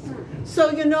face.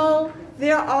 So,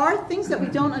 there are things that we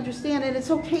don't understand, and it's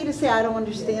okay to say, I don't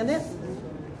understand it.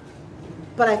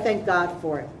 But I thank God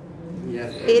for it.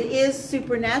 Yes. It is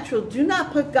supernatural. Do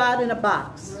not put God in a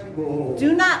box.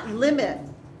 Do not limit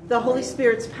the Holy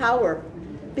Spirit's power,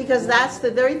 because that's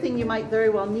the very thing you might very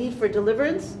well need for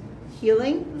deliverance,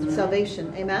 healing,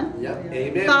 salvation. Amen? Yep.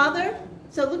 Amen. Father,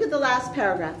 so look at the last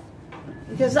paragraph.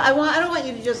 Because I don't want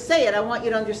you to just say it. I want you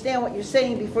to understand what you're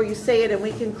saying before you say it, and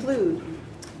we conclude.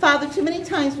 Father, too many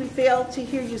times we fail to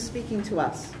hear you speaking to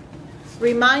us.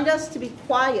 Remind us to be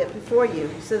quiet before you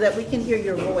so that we can hear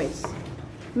your voice.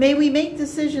 May we make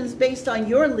decisions based on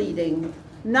your leading,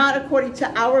 not according to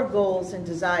our goals and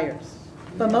desires.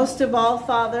 But most of all,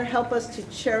 Father, help us to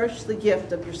cherish the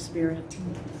gift of your Spirit.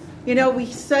 We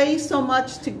say so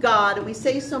much to God, and we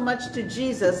say so much to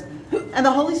Jesus, and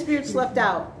the Holy Spirit's left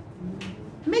out.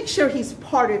 Make sure he's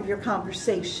part of your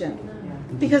conversation,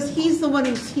 because he's the one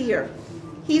who's here.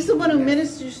 He's the one who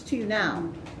ministers to you now.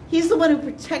 He's the one who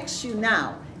protects you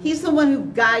now. He's the one who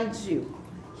guides you.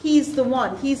 He's the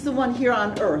one here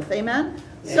on earth. Amen?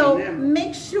 So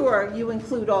make sure you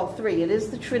include all 3. It is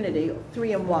the Trinity,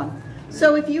 3 in 1.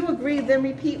 So if you agree, then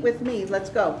repeat with me. Let's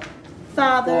go.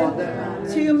 Father,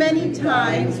 too many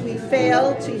times we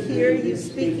fail to hear you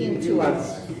speaking to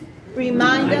us.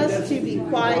 Remind us to be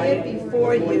quiet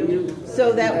before you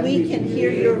so that we can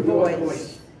hear your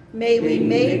voice. May we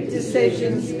make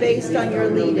decisions based on your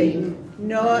leading,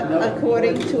 not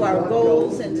according to our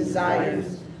goals and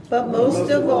desires. But most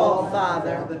of all,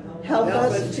 Father, help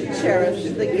us to cherish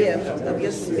the gift of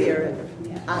your Spirit.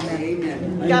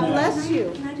 Amen. God bless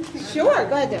you. Can I just make Sure,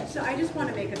 go ahead there. So I just want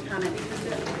to make a comment, because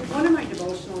one of my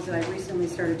devotionals that I recently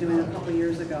started doing a couple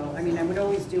years ago, I would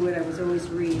always do it, I was always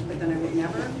read, but then I would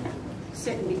never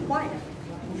sit and be quiet.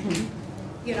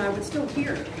 I would still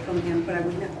hear from him, but I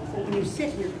would never. But when you sit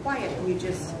and you're quiet and you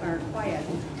just are quiet,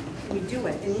 and you do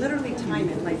it, and literally time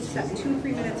it, like set 2-3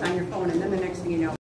 minutes on your phone, and then the next thing you know,